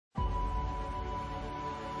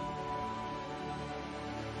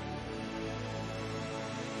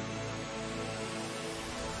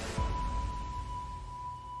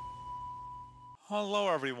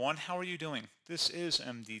Hello everyone, how are you doing? This is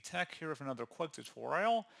MD Tech here with another quick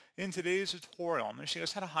tutorial. In today's tutorial, I'm going to show you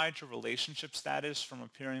guys how to hide your relationship status from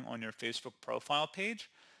appearing on your Facebook profile page.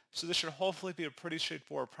 So this should hopefully be a pretty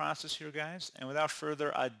straightforward process here, guys. And without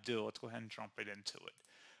further ado, let's go ahead and jump right into it.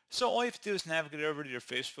 So all you have to do is navigate over to your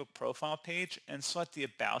Facebook profile page and select the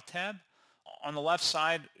About tab. On the left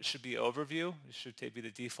side, it should be Overview. It should be the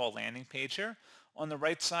default landing page here. On the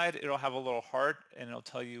right side, it'll have a little heart, and it'll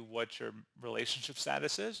tell you what your relationship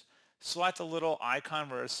status is. Select a little icon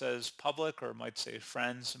where it says Public, or it might say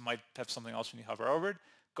Friends. It might have something else when you hover over it.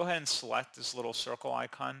 Go ahead and select this little circle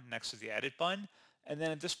icon next to the Edit button. And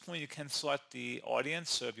then at this point, you can select the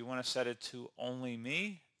audience. So if you want to set it to Only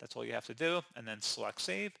Me, that's all you have to do. And then select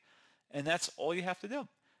Save. And that's all you have to do.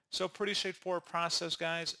 So pretty straightforward process,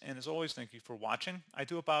 guys, and as always, thank you for watching. I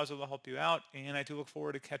do hope I was able to help you out, and I do look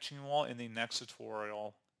forward to catching you all in the next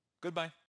tutorial. Goodbye.